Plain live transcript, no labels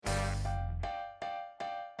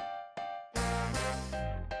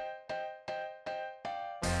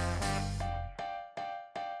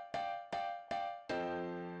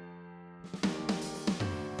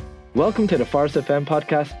Welcome to the Forest FM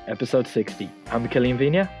podcast, episode 60. I'm Killian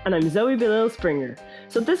Vigna. And I'm Zoe Bilal Springer.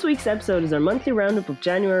 So this week's episode is our monthly roundup of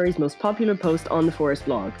January's most popular post on the Forest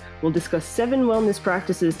blog. We'll discuss 7 wellness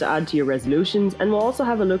practices to add to your resolutions, and we'll also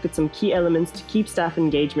have a look at some key elements to keep staff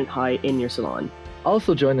engagement high in your salon.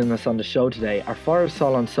 Also joining us on the show today are Forest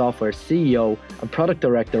Salon Software CEO and Product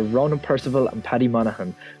Director Ronan Percival and Paddy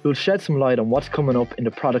Monaghan, who will shed some light on what's coming up in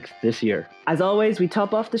the products this year. As always, we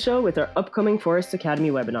top off the show with our upcoming Forest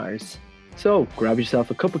Academy webinars. So grab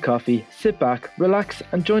yourself a cup of coffee, sit back, relax,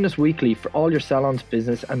 and join us weekly for all your salon's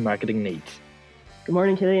business and marketing needs. Good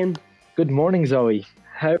morning, Killian. Good morning, Zoe.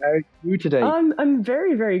 How are you today? I'm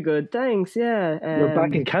very, very good. Thanks. Yeah. You're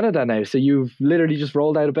back in Canada now, so you've literally just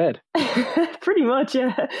rolled out of bed. Pretty much,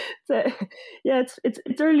 yeah.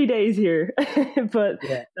 It's early days here, but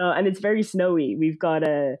yeah. And it's very snowy. We've got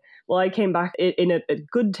I came back in a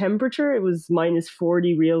good temperature. It was minus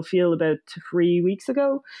 40 real feel about 3 weeks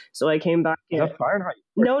ago. So I came back. Is that Fahrenheit?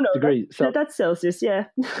 No, degrees. That's Celsius. Yeah.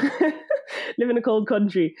 Live in a cold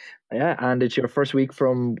country. Yeah, and it's your first week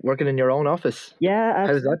from working in your own office. Yeah, absolutely.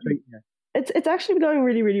 How does that treat you? It's actually going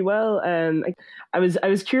really, really well. I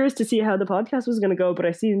was curious to see how the podcast was going to go, but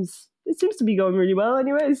it seems to be going really well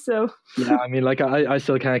anyway. So yeah, I mean, like I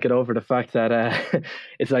still can't get over the fact that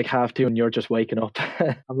it's like 2:30 and you're just waking up.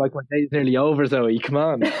 I'm like, my day's nearly over, Zoe. Come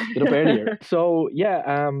on, get up earlier. So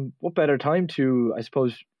yeah, what better time to, I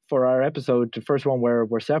suppose, for our episode, the first one where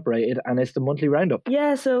we're separated, and it's the monthly roundup.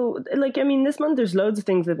 Yeah, so this month there's loads of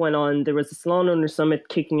things that went on. There was the Salon Owner Summit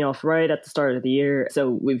kicking off right at the start of the year.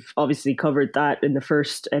 So we've obviously covered that in the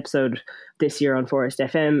first episode this year on Forest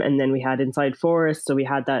FM, and then we had Inside Forest, so we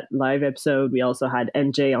had that live episode. We also had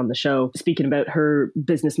MJ on the show speaking about her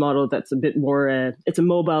business model that's a bit more, it's a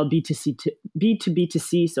mobile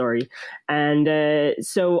B2B2C, sorry. And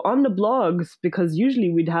so on the blogs, because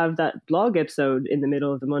usually we'd have that blog episode in the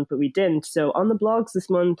middle of the month, but we didn't. So on the blogs this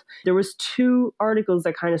month, there was 2 articles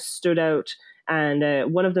that kind of stood out. And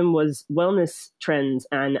one of them was wellness trends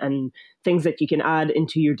and things that you can add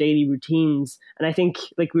into your daily routines. And I think,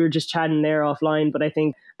 like, we were just chatting there offline, but I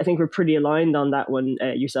think we're pretty aligned on that one,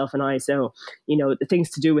 yourself and I. So, the things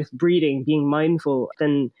to do with breathing, being mindful,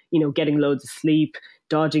 then, getting loads of sleep,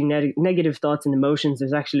 dodging negative thoughts and emotions.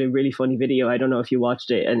 There's actually a really funny video. I don't know if you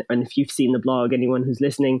watched it and if you've seen the blog, anyone who's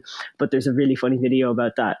listening, but there's a really funny video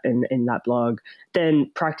about that in that blog. Then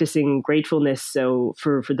practicing gratefulness. So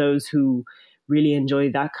for those who really enjoy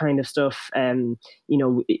that kind of stuff,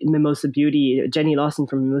 Mimosa Beauty, Jenny Lawson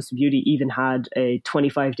from Mimosa Beauty even had a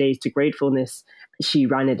 25 days to gratefulness. She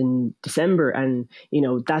ran it in December, and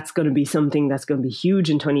that's going to be something that's going to be huge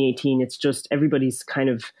in 2018. It's just everybody's kind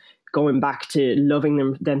of going back to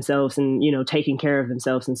loving themselves and, taking care of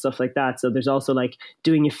themselves and stuff like that. So there's also like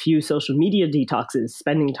doing a few social media detoxes,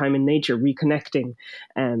 spending time in nature, reconnecting,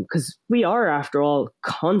 because we are, after all,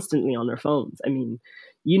 constantly on our phones. I mean,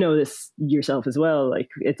 this yourself as well, like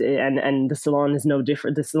and the salon is no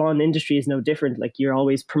different. The salon industry is no different. Like, you're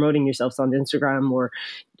always promoting yourselves on Instagram or,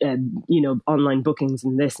 online bookings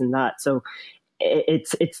and this and that. So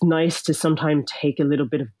it's nice to sometimes take a little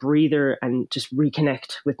bit of breather and just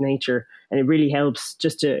reconnect with nature. And it really helps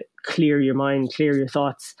just to clear your mind, clear your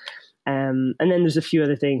thoughts. And then there's a few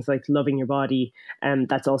other things like loving your body. And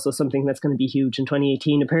that's also something that's going to be huge in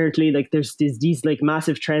 2018. Apparently, like, there's these like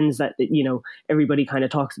massive trends that, everybody kind of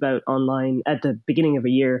talks about online at the beginning of a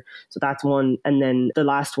year. So that's one. And then the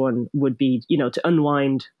last one would be, to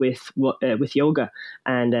unwind with yoga.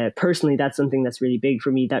 And personally, that's something that's really big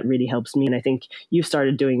for me. That really helps me. And I think you've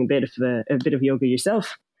started doing a bit of yoga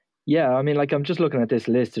yourself. Yeah, I mean, like, I'm just looking at this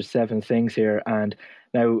list. There's 7 things here, and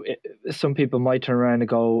now some people might turn around and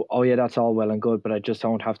go, "Oh yeah, that's all well and good, but I just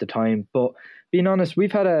don't have the time." But being honest,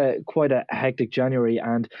 we've had quite a hectic January,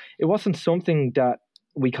 and it wasn't something that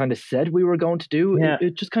we kind of said we were going to do. Yeah.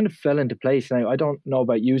 It just kind of fell into place. Now, I don't know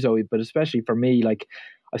about you, Zoe, but especially for me, like,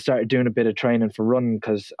 I started doing a bit of training for running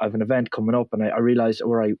because I have an event coming up, and I realized,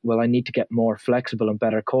 I need to get more flexible and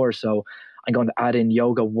better core. So I'm going to add in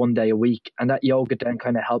yoga 1 day a week, and that yoga then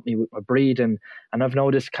kind of helped me with my breathing. And I've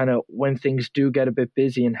noticed kind of when things do get a bit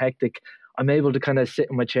busy and hectic, I'm able to kind of sit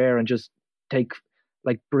in my chair and just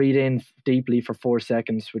breathe in deeply for 4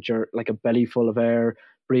 seconds, which are like a belly full of air,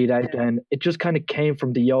 breathe out. And it just kind of came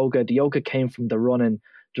from the yoga. The yoga came from the running.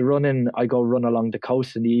 I go run along the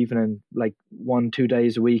coast in the evening, like 1-2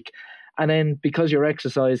 days a week. And then because you're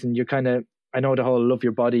exercising, you're kind of, I know the whole love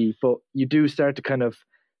your body, but you do start to kind of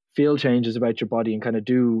feel changes about your body and kind of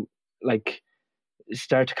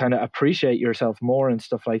start to kind of appreciate yourself more and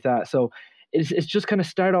stuff like that. So it's just kind of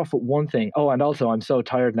start off with one thing. Oh, and also I'm so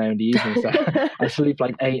tired now in the evening, so I sleep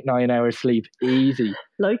like 8-9 hours sleep easy.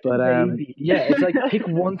 Like a baby. Yeah, it's like pick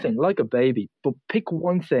one thing, like a baby, but pick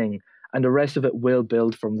one thing and the rest of it will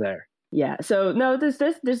build from there. Yeah, so no, there's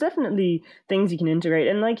definitely things you can integrate,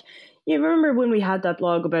 and like you remember when we had that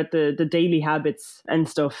blog about the daily habits and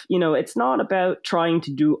stuff. You know, it's not about trying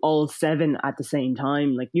to do all 7 at the same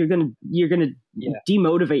time. Like you're gonna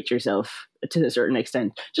demotivate yourself to a certain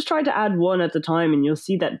extent. Just try to add one at the time, and you'll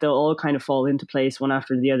see that they'll all kind of fall into place one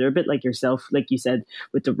after the other. A bit like yourself, like you said,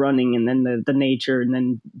 with the running, and then the nature, and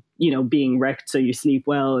then being wrecked so you sleep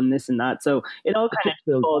well, and this and that. So it all kind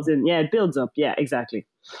of falls in. Yeah, it builds up. Yeah, exactly.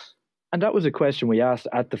 And that was a question we asked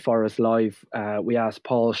at the Forest Live. We asked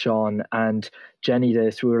Paul, Sean, and Jenny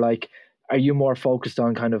this. We were like, are you more focused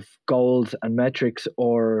on kind of goals and metrics,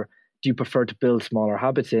 or do you prefer to build smaller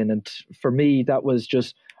habits in? And for me, that was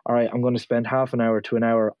just, all right, I'm going to spend half an hour to an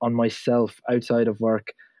hour on myself outside of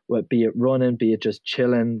work, be it running, be it just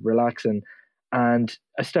chilling, relaxing. And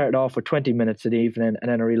I started off with 20 minutes in the evening,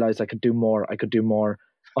 and then I realized I could do more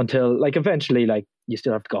until like eventually, like, you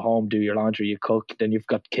still have to go home, do your laundry, you cook, then you've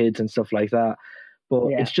got kids and stuff like that. But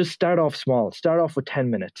It's just start off small. Start off with 10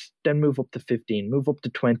 minutes, then move up to 15, move up to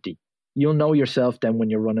 20. You'll know yourself then when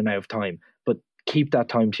you're running out of time, but keep that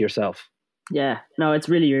time to yourself. Yeah, no, it's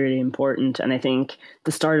really, really important. And I think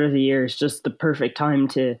the start of the year is just the perfect time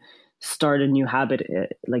to start a new habit,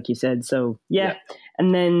 like you said. So, yeah.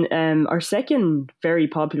 And then our second very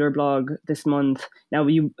popular blog this month, now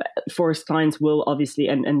Forest clients will obviously,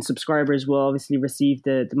 and subscribers will obviously receive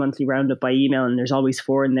the monthly roundup by email, and there's always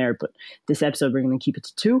 4 in there, but this episode we're going to keep it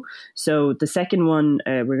to 2. So the second one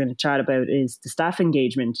we're going to chat about is the staff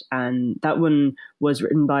engagement, and that one was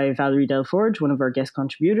written by Valerie Delforge, one of our guest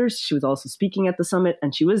contributors. She was also speaking at the summit,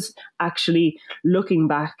 and she was actually looking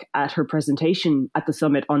back at her presentation at the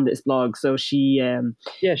summit on this blog. So she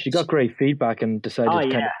got great feedback and decided to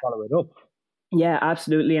kind of follow it up. Yeah,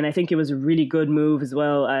 absolutely. And I think it was a really good move as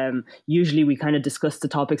well. Usually we kind of discuss the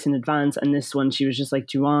topics in advance, and this one she was just like,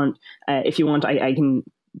 do you want, if you want, I can,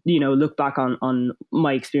 look back on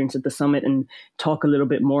my experience at the summit and talk a little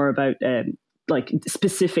bit more about like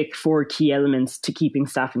specific 4 key elements to keeping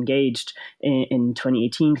staff engaged in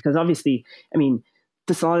 2018. Because obviously, I mean,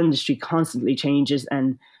 the salon industry constantly changes,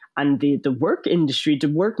 and the work industry, the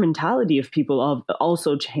work mentality of people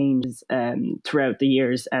also changes throughout the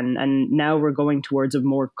years. And now we're going towards a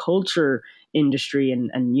more culture industry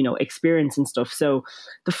and experience and stuff. So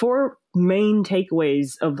the 4 main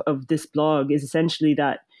takeaways of this blog is essentially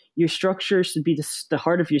that your structure should be the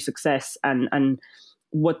heart of your success and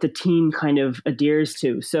what the team kind of adheres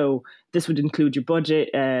to. So this would include your budget.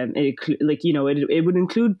 It would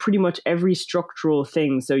include pretty much every structural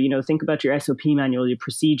thing. So, think about your SOP manual, your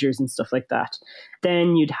procedures and stuff like that.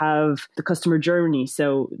 Then you'd have the customer journey.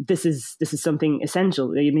 So this is something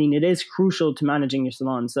essential. I mean, it is crucial to managing your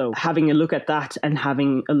salon. So having a look at that and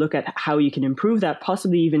having a look at how you can improve that,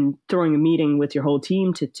 possibly even throwing a meeting with your whole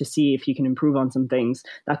team to see if you can improve on some things.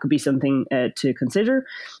 That could be something to consider.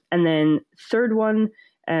 And then third one,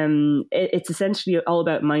 it's essentially all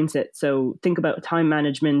about mindset. So think about time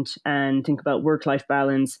management and think about work-life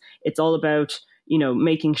balance. It's all about,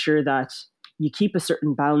 making sure that you keep a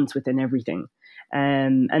certain balance within everything.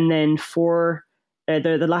 And then for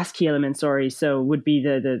the last key element, so would be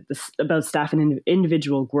the about staff and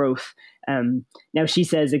individual growth. Now she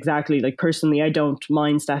says exactly, like, personally, I don't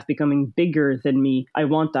mind staff becoming bigger than me. I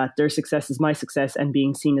want that. Their success is my success, and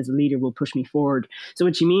being seen as a leader will push me forward. So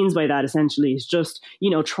what she means by that essentially is just,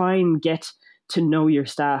 try and get to know your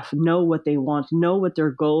staff, know what they want, know what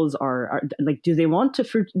their goals are. Like, do they want to,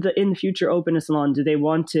 in the future, open a salon? Do they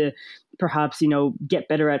want to perhaps, get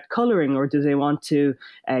better at coloring, or do they want to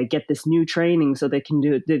get this new training so they can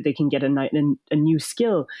get a new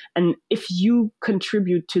skill? And if you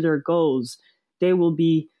contribute to their goals, they will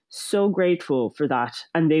be so grateful for that,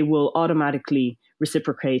 and they will automatically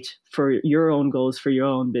reciprocate for your own goals, for your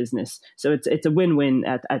own business. So it's a win-win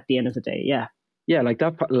at the end of the day. Yeah. Yeah, like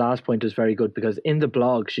that last point is very good, because in the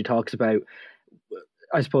blog she talks about,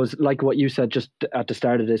 I suppose, like what you said just at the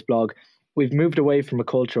start of this blog, we've moved away from a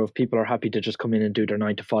culture of people are happy to just come in and do their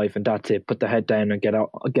 9 to 5 and that's it, put the head down and get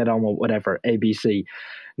on with whatever, ABC.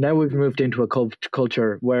 Now we've moved into a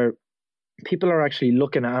culture where people are actually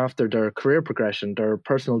looking after their career progression, their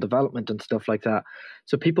personal development and stuff like that.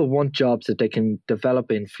 So people want jobs that they can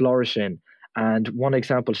develop in, flourish in. And one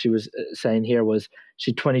example she was saying here was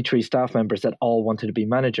she had 23 staff members that all wanted to be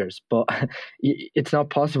managers, but it's not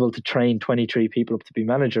possible to train 23 people up to be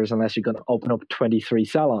managers unless you're going to open up 23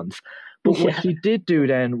 salons. But what she did do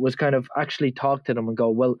then was kind of actually talk to them and go,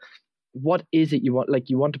 well, what is it you want? Like,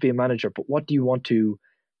 you want to be a manager, but what do you want to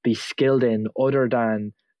be skilled in other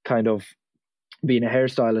than kind of being a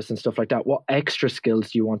hairstylist and stuff like that? What extra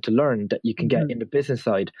skills do you want to learn that you can get in the business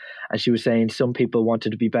side? And she was saying some people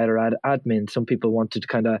wanted to be better at admin, some people wanted to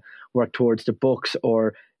kind of work towards the books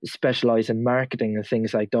or specialize in marketing and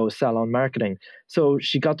things like those, salon marketing. So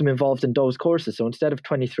she got them involved in those courses. So instead of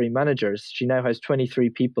 23 managers, she now has 23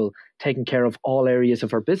 people taking care of all areas of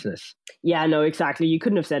her business. Yeah, no, exactly. You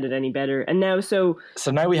couldn't have said it any better. And now, so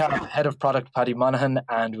now we have Head of Product Paddy Monaghan,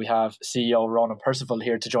 and we have CEO Ronan Percival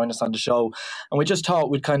here to join us on the show. And we just thought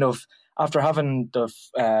we'd kind of, after having the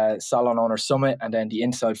Salon Owner Summit and then the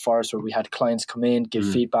Inside Forest, where we had clients come in, give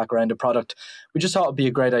feedback around the product, we just thought it'd be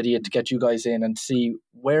a great idea to get you guys in and see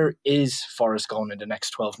where is Forest going in the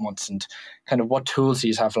next 12 months and kind of what tools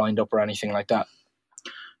you have lined up or anything like that.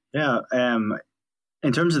 Yeah,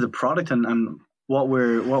 in terms of the product and what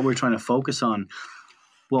we're trying to focus on,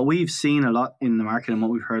 what we've seen a lot in the market and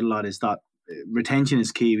what we've heard a lot is that retention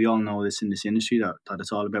is key. We all know this in this industry, that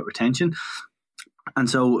it's all about retention. And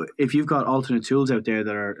so if you've got alternate tools out there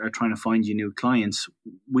that are trying to find you new clients,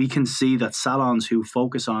 we can see that salons who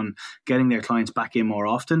focus on getting their clients back in more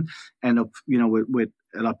often end up, with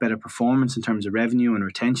a lot better performance in terms of revenue and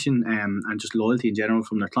retention, and just loyalty in general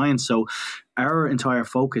from their clients. So our entire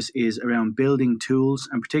focus is around building tools,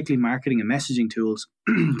 and particularly marketing and messaging tools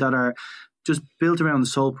that are just built around the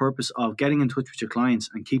sole purpose of getting in touch with your clients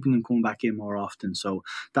and keeping them coming back in more often. So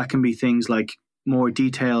that can be things like more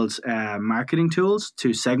detailed marketing tools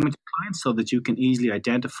to segment clients so that you can easily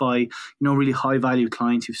identify, really high value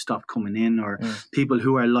clients who've stopped coming in, or people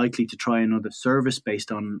who are likely to try another service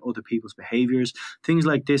based on other people's behaviors, things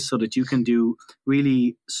like this, so that you can do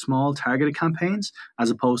really small targeted campaigns as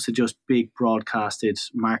opposed to just big broadcasted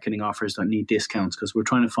marketing offers that need discounts, because we're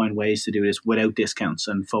trying to find ways to do this without discounts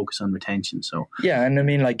and focus on retention. So yeah, and I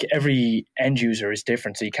mean, like, every end user is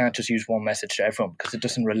different, so you can't just use one message to everyone because it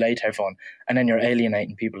doesn't relate to everyone, and then you're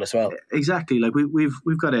alienating people as well. Exactly. Like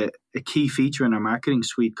we've got a key feature in our marketing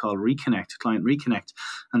suite called Reconnect, Client Reconnect.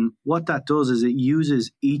 And what that does is it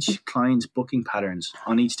uses each client's booking patterns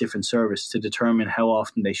on each different service to determine how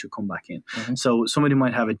often they should come back in. So somebody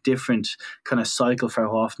might have a different kind of cycle for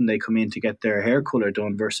how often they come in to get their hair color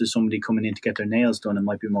done versus somebody coming in to get their nails done. It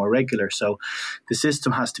might be more regular. So the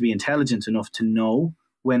system has to be intelligent enough to know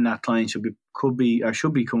when that client should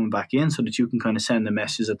be coming back in, so that you can kind of send the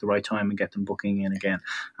messages at the right time and get them booking in again.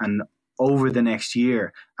 And over the next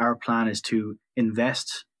year, our plan is to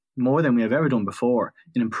invest more than we have ever done before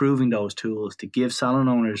in improving those tools to give salon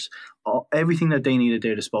owners everything that they need at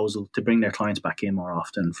their disposal to bring their clients back in more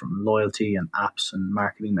often, from loyalty and apps and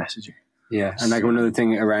marketing messaging. Yeah, and like another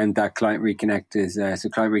thing around that Client Reconnect is, so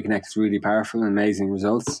Client Reconnect is really powerful and amazing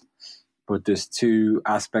results, but there's two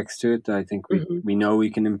aspects to it that I think we know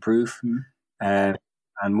we can improve. And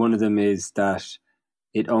one of them is that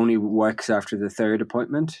it only works after the third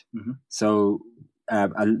appointment. So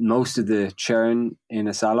most of the churn in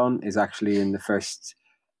a salon is actually in the first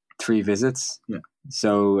 3 visits.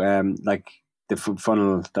 So like the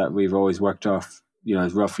funnel that we've always worked off,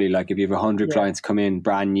 is roughly like if you have 100 clients come in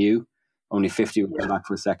brand new, only 50 will come back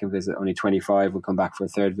for a second visit, only 25 will come back for a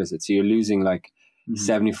third visit. So you're losing like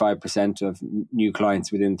 75% of new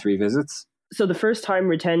clients within 3 visits. So the first time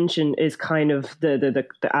retention is kind of the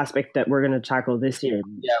aspect that we're going to tackle this year.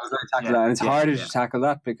 Yeah, we're going to tackle that. And it's harder to tackle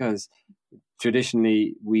that because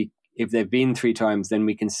traditionally if they've been 3 times, then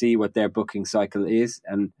we can see what their booking cycle is.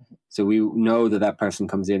 And so we know that person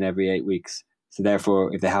comes in every 8 weeks. So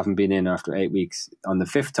therefore, if they haven't been in after 8 weeks, on the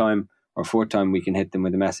 5th time or 4th time, we can hit them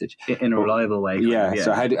with a message. In a reliable way. Yeah.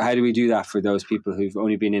 So how do we do that for those people who've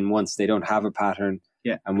only been in once? They don't have a pattern.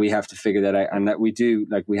 Yeah. And we have to figure that out. And that we do,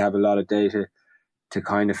 like, we have a lot of data to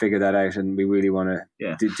kind of figure that out, and we really want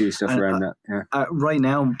to do stuff around that. Yeah. Right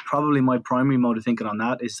now, probably my primary mode of thinking on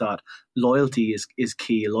that is that loyalty is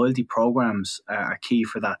key. Loyalty programs are key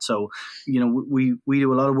for that. So, we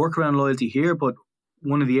do a lot of work around loyalty here, but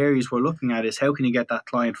one of the areas we're looking at is how can you get that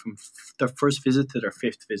client from their first visit to their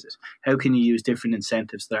 5th visit? How can you use different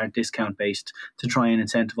incentives that aren't discount based to try and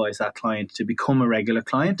incentivize that client to become a regular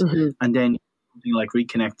client, and then something like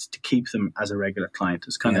Reconnect to keep them as a regular client.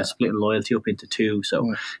 It's kind of splitting loyalty up into 2.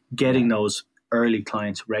 So getting those early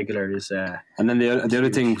clients regular is... and then the other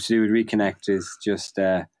thing to do with Reconnect is just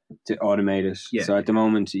to automate it. Yeah. So at the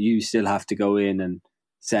moment, you still have to go in and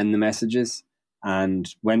send the messages. And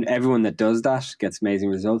when everyone that does that gets amazing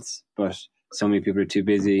results, but so many people are too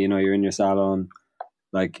busy. You're in your salon,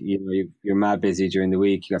 like, you're mad busy during the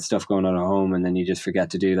week. You got stuff going on at home, and then you just forget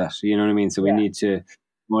to do that. You know what I mean? So we need to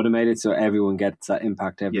automate it so everyone gets that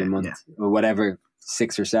impact every month, or whatever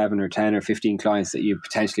 6 or 7 or 10 or 15 clients that you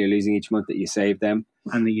potentially are losing each month, that you save them.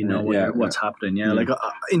 And that you know what's happening. Yeah. Like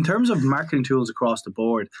in terms of marketing tools across the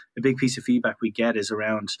board, a big piece of feedback we get is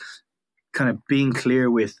around kind of being clear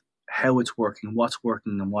with how it's working, what's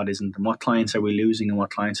working and what isn't, and what clients are we losing and what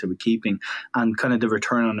clients are we keeping, and kind of the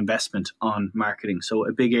return on investment on marketing. So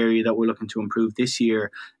a big area that we're looking to improve this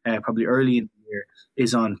year, probably early in the year,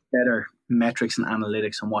 is on better metrics and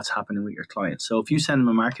analytics on what's happening with your clients. So if you send them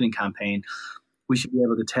a marketing campaign, we should be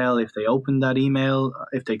able to tell if they opened that email,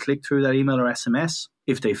 if they clicked through that email or SMS,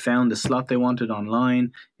 if they found the slot they wanted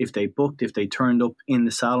online, if they booked, if they turned up in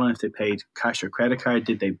the salon, if they paid cash or credit card,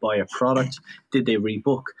 did they buy a product, did they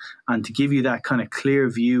rebook, and to give you that kind of clear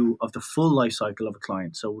view of the full life cycle of a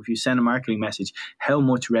client. So if you send a marketing message, how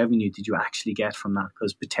much revenue did you actually get from that?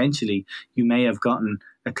 Because potentially you may have gotten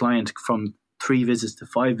a client from 3 visits to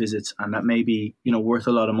 5 visits, and that may be, worth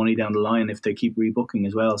a lot of money down the line if they keep rebooking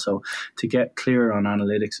as well. So to get clearer on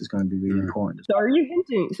analytics is going to be really important. So are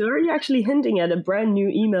you actually hinting at a brand new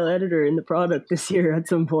email editor in the product this year at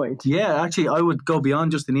some point? Yeah, actually I would go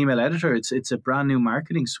beyond just an email editor. It's a brand new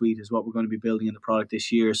marketing suite is what we're going to be building in the product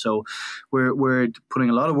this year. So we're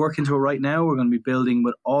putting a lot of work into it right now. We're going to be building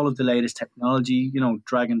with all of the latest technology,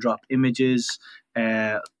 drag and drop images,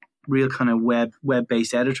 real kind of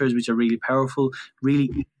web-based editors, which are really powerful,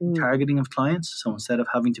 really targeting of clients. So instead of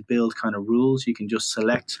having to build kind of rules, you can just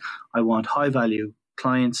select, I want high-value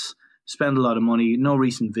clients, spend a lot of money, no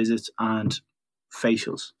recent visits, and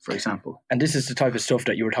facials, for example. And this is the type of stuff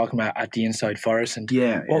that you were talking about at the Inside Forest. And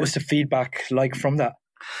what was the feedback like from that?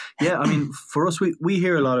 Yeah, I mean, for us, we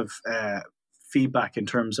hear a lot of feedback in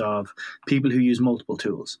terms of people who use multiple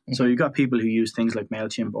tools. Mm-hmm. So you've got people who use things like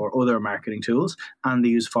MailChimp or other marketing tools, and they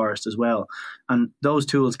use Forest as well. And those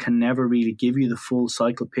tools can never really give you the full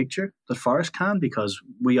cycle picture that Forest can, because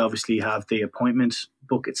we obviously have the appointment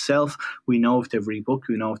book itself. We know if they've rebooked,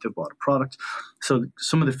 we know if they've bought a product. So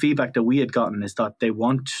some of the feedback that we had gotten is that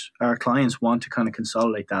our clients want to kind of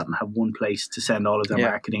consolidate that and have one place to send all of their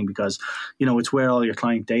marketing, because, it's where all your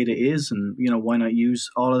client data is, and, why not use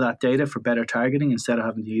all of that data for better targeting instead of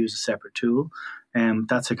having to use a separate tool.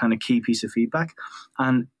 That's a kind of key piece of feedback.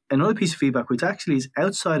 And another piece of feedback, which actually is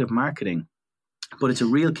outside of marketing, but it's a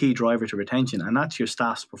real key driver to retention, and that's your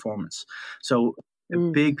staff's performance. So a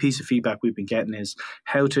big piece of feedback we've been getting is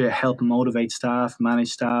how to help motivate staff, manage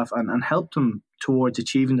staff, and help them towards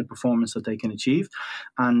achieving the performance that they can achieve.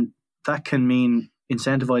 And that can mean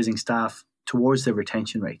incentivizing staff towards their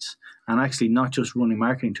retention rates, and actually not just running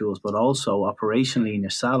marketing tools, but also operationally in your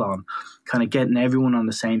salon, kind of getting everyone on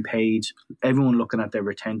the same page, everyone looking at their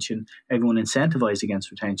retention, everyone incentivized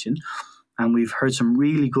against retention. And we've heard some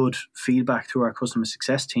really good feedback through our customer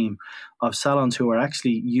success team of salons who are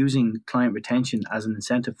actually using client retention as an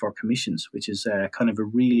incentive for commissions, which is kind of a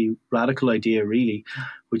really radical idea, really,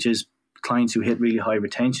 which is clients who hit really high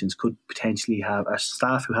retentions could potentially have,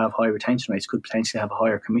 staff who have high retention rates could potentially have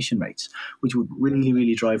higher commission rates, which would really,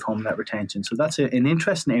 really drive home that retention. So that's an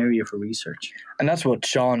interesting area for research. And that's what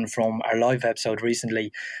Sean from our live episode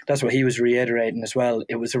recently, that's what he was reiterating as well.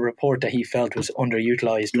 It was a report that he felt was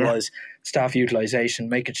underutilized, was staff utilization,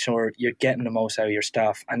 making sure you're getting the most out of your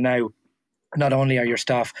staff. And now, not only are your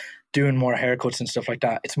staff doing more haircuts and stuff like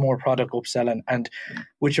that, it's more product upselling. And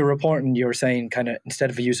with your reporting, you're saying kind of instead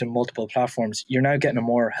of using multiple platforms, you're now getting a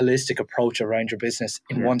more holistic approach around your business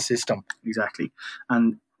in one system. Exactly.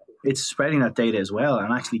 And it's spreading that data as well,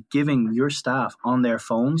 and actually giving your staff on their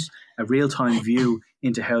phones a real-time view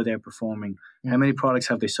into how they're performing. How many products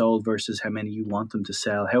have they sold versus how many you want them to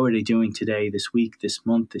sell? How are they doing today, this week, this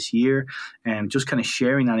month, this year? And just kind of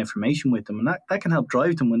sharing that information with them. And that can help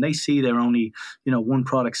drive them when they see they're only, one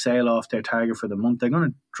product sale off their target for the month. They're going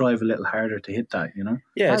to drive a little harder to hit that,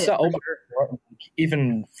 Yeah, it's that open.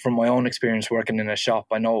 Even from my own experience working in a shop,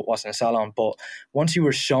 I know it wasn't a salon, but once you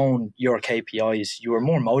were shown your KPIs, you were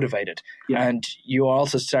more motivated. Yeah. And you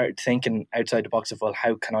also started thinking outside the box of, well,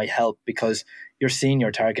 how can I help? Because you're seeing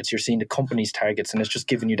your targets, you're seeing the company's targets, and it's just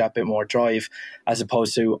giving you that bit more drive, as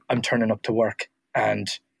opposed to I'm turning up to work and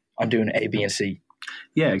I'm doing A, B, and C.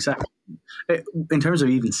 Yeah, exactly. In terms of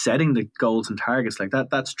even setting the goals and targets like that,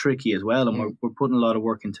 that's tricky as well, and we're putting a lot of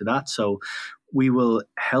work into that. So we will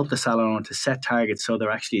help the salon to set targets so they're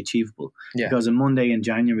actually achievable. Yeah. Because a Monday in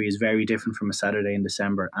January is very different from a Saturday in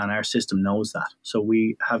December, and our system knows that. So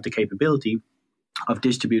we have the capability of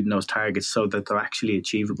distributing those targets so that they're actually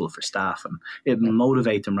achievable for staff, and it will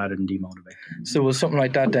motivate them rather than demotivate them. So will something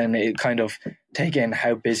like that then it kind of take in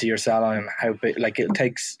how busy your salon, how big, like it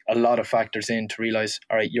takes a lot of factors in to realize,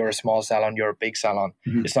 all right, you're a small salon, you're a big salon.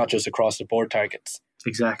 Mm-hmm. It's not just across the board targets.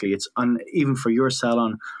 Exactly. It's even for your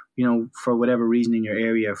salon, for whatever reason in your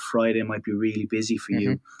area, Friday might be really busy for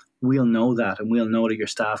you. We'll know that, and we'll know that your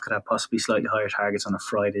staff could have possibly slightly higher targets on a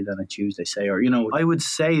Friday than a Tuesday, say. Or, I would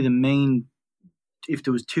say if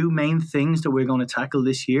there was two main things that we're going to tackle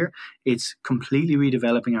this year, it's completely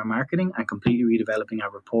redeveloping our marketing and completely redeveloping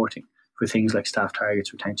our reporting for things like staff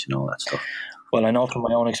targets, retention, all that stuff. Well, I know from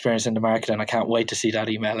my own experience in the market, and I can't wait to see that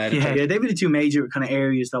email out. Yeah, they've been the two major kind of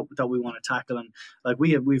areas that we want to tackle, and like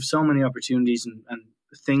we've so many opportunities and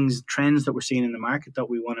trends that we're seeing in the market that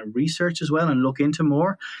we want to research as well and look into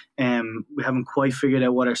more. We haven't quite figured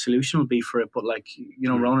out what our solution will be for it, but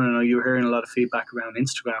Ronan, I know you were hearing a lot of feedback around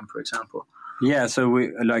Instagram, for example. Yeah, so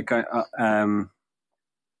we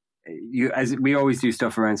we always do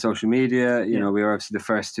stuff around social media. We were obviously the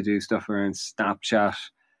first to do stuff around Snapchat,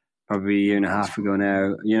 probably a year and a half ago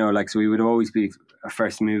now. So we would always be a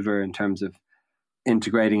first mover in terms of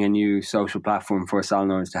integrating a new social platform for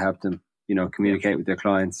salon owners to help them, communicate with their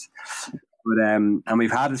clients. But and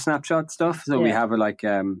we've had the Snapchat stuff, so we have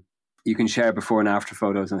you can share before and after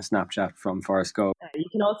photos on Snapchat from Forest Go. You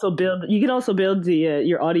can also build the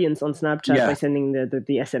your audience on Snapchat by sending the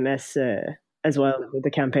SMS as well, the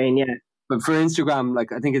campaign. Yeah. But for Instagram,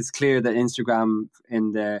 I think it's clear that Instagram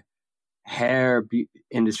in the hair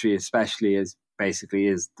industry, especially, is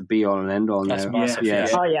the be all and end all now. That's massive. Yeah.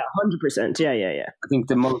 Oh yeah, 100%. Yeah. I think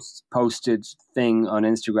the most posted thing on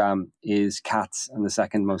Instagram is cats, and the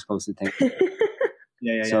second most posted thing.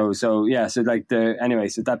 So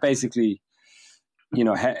that basically,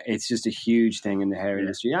 it's just a huge thing in the hair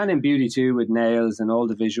industry and in beauty too, with nails and all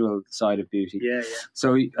the visual side of beauty. Yeah.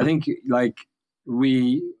 So I think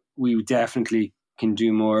we definitely can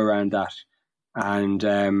do more around that,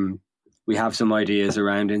 and we have some ideas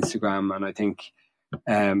around Instagram, and I think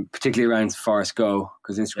particularly around Forest Go,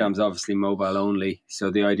 because Instagram is obviously mobile only. So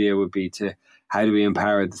the idea would be how do we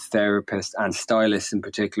empower the therapist and stylists in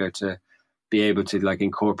particular to be able to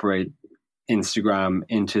incorporate Instagram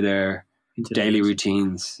into their daily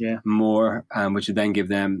routines more, which would then give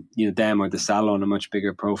them, them or the salon a much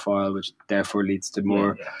bigger profile, which therefore leads to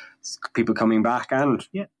more people coming back and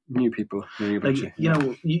new people.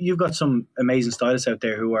 You've got some amazing stylists out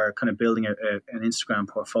there who are kind of building an Instagram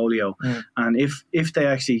portfolio, and if they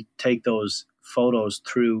actually take those photos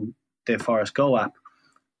through the Forest Go app,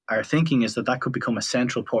 our thinking is that could become a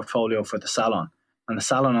central portfolio for the salon. And the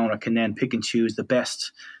salon owner can then pick and choose the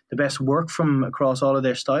best work from across all of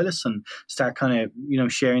their stylists and start kind of,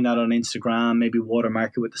 sharing that on Instagram, maybe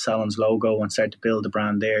watermark it with the salon's logo and start to build the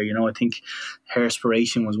brand there. I think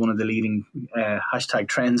hairspiration was one of the leading hashtag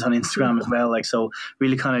trends on Instagram as well. So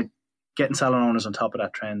really kind of getting salon owners on top of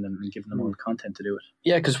that trend and giving them all the content to do it.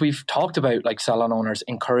 Yeah, because we've talked about salon owners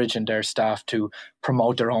encouraging their staff to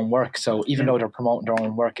promote their own work. So even though they're promoting their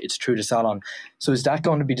own work, it's through the salon. So is that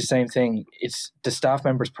going to be the same thing? It's the staff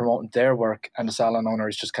members promoting their work and the salon owner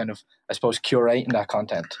is just kind of, I suppose, curating that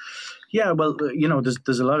content. Yeah, well,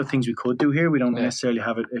 there's a lot of things we could do here. We don't necessarily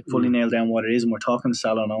have it fully nailed down what it is, and we're talking to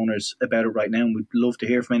salon owners about it right now, and we'd love to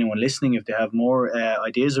hear from anyone listening if they have more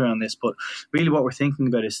ideas around this. But really what we're thinking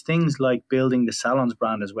about is things like building the salon's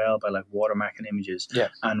brand as well by watermarking images. Yeah.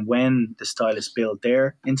 And when the stylists build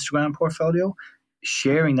their Instagram portfolio,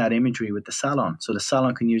 sharing that imagery with the salon, so the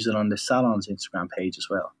salon can use it on the salon's Instagram page as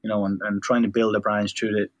well, and trying to build their brand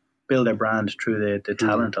through the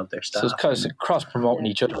talent of their staff. So it's kind of cross-promoting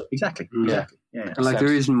each other. Exactly. Yeah. And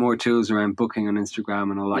there isn't more tools around booking on Instagram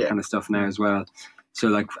and all that kind of stuff now as well.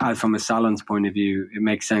 So from a salon's point of view, it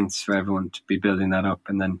makes sense for everyone to be building that up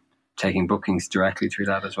and then taking bookings directly through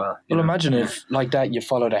that as well. Well, imagine if like that you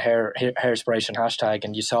followed a hairspiration hashtag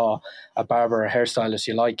and you saw a barber or a hairstylist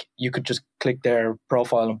you could just click their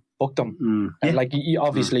profile and book them. And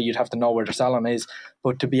obviously you'd have to know where the salon is,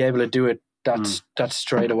 but to be able to do it that's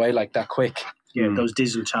straight away that quick. Yeah, those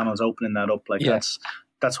digital channels, opening that up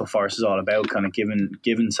that's what Forest is all about, kind of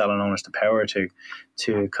giving salon owners the power to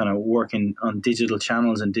kind of working on digital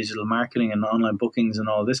channels and digital marketing and online bookings and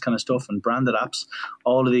all this kind of stuff and branded apps.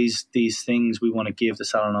 All of these things we want to give the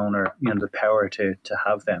salon owner the power to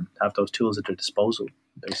have those tools at their disposal,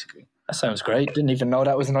 basically. That sounds great. Didn't even know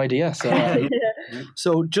that was an idea. So,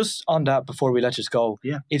 so just on that, before we let you go,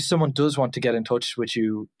 if someone does want to get in touch with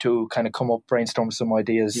you to kind of come up, brainstorm some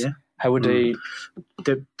ideas, how would they?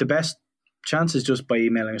 The best chance is just by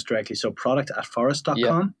emailing us directly. So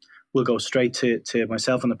product@forest.com. We'll go straight to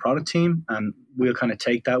myself and the product team, and we'll kind of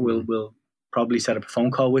take that. We'll probably set up a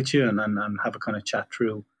phone call with you and have a kind of chat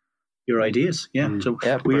through your ideas.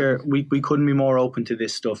 We couldn't be more open to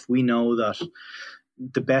this stuff. We know that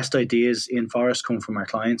the best ideas in Forest come from our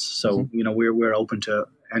clients, so we're open to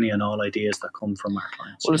any and all ideas that come from our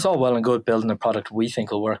clients. Well, it's all well and good building a product we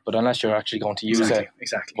think will work, but unless you're actually going to use it,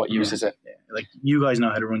 what uses it? Yeah. Like, you guys know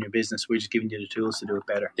how to run your business. We're just giving you the tools to do it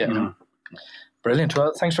better. Yeah. Brilliant.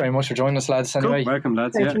 Well, thanks very much for joining us, lads. Anyway, cool. Welcome,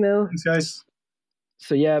 lads. Thank you, Mil. Thanks, guys.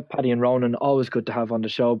 So yeah, Paddy and Ronan, always good to have on the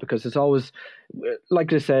show, because it's always,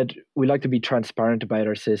 like I said, we like to be transparent about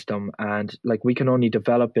our system, and like, we can only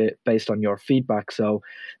develop it based on your feedback. So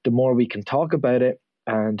the more we can talk about it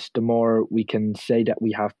and the more we can say that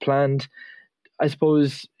we have planned, I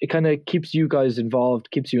suppose it kind of keeps you guys involved,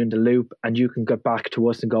 keeps you in the loop, and you can get back to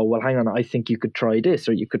us and go, well, hang on, I think you could try this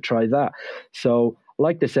or you could try that. So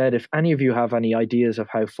like they said, if any of you have any ideas of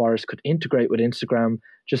how Forest could integrate with Instagram,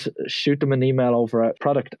 just shoot them an email over at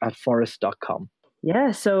product@forest.com.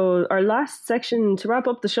 Yeah, so our last section to wrap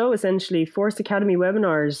up the show, essentially, Forest Academy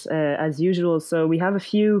webinars, as usual. So we have a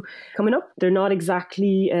few coming up. They're not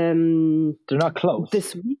exactly... they're not close.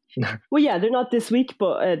 This week. Well, yeah, they're not this week,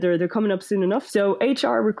 but they're coming up soon enough. So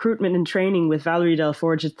HR Recruitment and Training with Valerie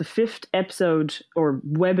Delforge is the 5th episode or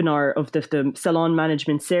webinar of the Salon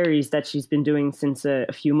Management series that she's been doing since a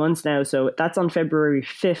few months now. So that's on February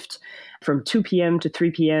 5th. From 2 p.m. to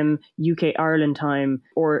 3 p.m. UK Ireland time,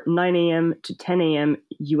 or 9 a.m. to 10 a.m.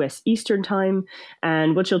 US Eastern time.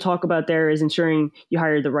 And what she'll talk about there is ensuring you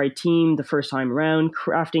hire the right team the first time around,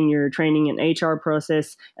 crafting your training and HR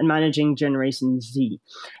process, and managing Generation Z.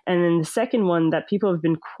 And then the second one that people have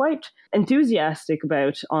been quite enthusiastic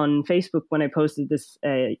about on Facebook when I posted this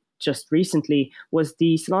just recently was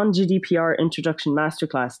the Salon GDPR Introduction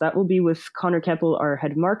Masterclass. That will be with Connor Keppel, our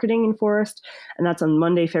head of marketing in Forest, and that's on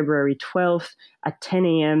Monday, February 12th at 10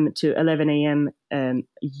 a.m. to 11 a.m.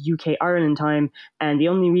 UK Ireland time. And the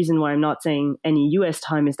only reason why I'm not saying any US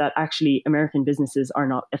time is that actually American businesses are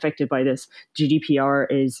not affected by this. GDPR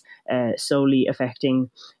is solely affecting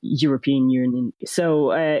European Union.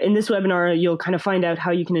 So in this webinar, you'll kind of find out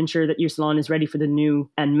how you can ensure that your salon is ready for the new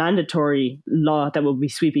and mandatory law that will be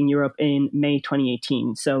sweeping Europe in May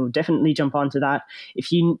 2018. So definitely jump onto that.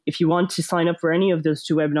 If you want to sign up for any of those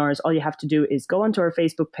two webinars, all you have to do is go onto our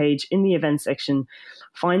Facebook page in the events section,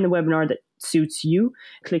 find the webinar that suits you,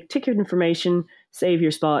 click ticket information, save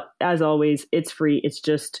your spot. As always, it's free. It's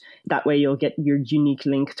just that way you'll get your unique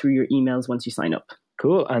link through your emails once you sign up.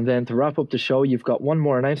 Cool. And then to wrap up the show, you've got one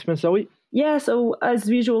more announcement, Zoe. Yeah, so as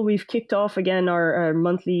usual, we've kicked off again our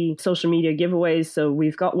monthly social media giveaways. So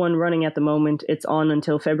we've got one running at the moment. It's on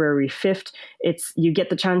until February 5th. You get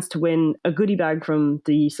the chance to win a goodie bag from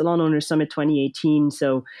the Salon Owners Summit 2018.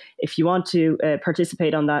 So if you want to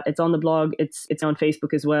participate on that, it's on the blog. It's on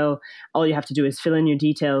Facebook as well. All you have to do is fill in your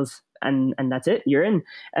details. And that's it, you're in.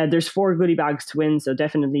 There's 4 goodie bags to win, so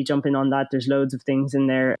definitely jump in on that. There's loads of things in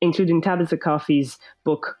there, including Tabitha Coffey's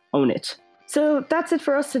book, Own It. So that's it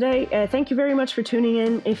for us today. Thank you very much for tuning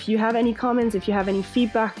in. If you have any comments, if you have any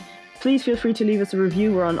feedback, please feel free to leave us a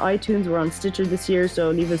review. We're on iTunes, we're on Stitcher this year, so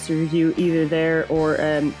leave us a review either there or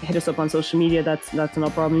hit us up on social media. That's no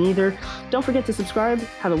problem either. Don't forget to subscribe.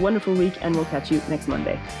 Have a wonderful week, and we'll catch you next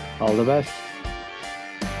Monday. All the best.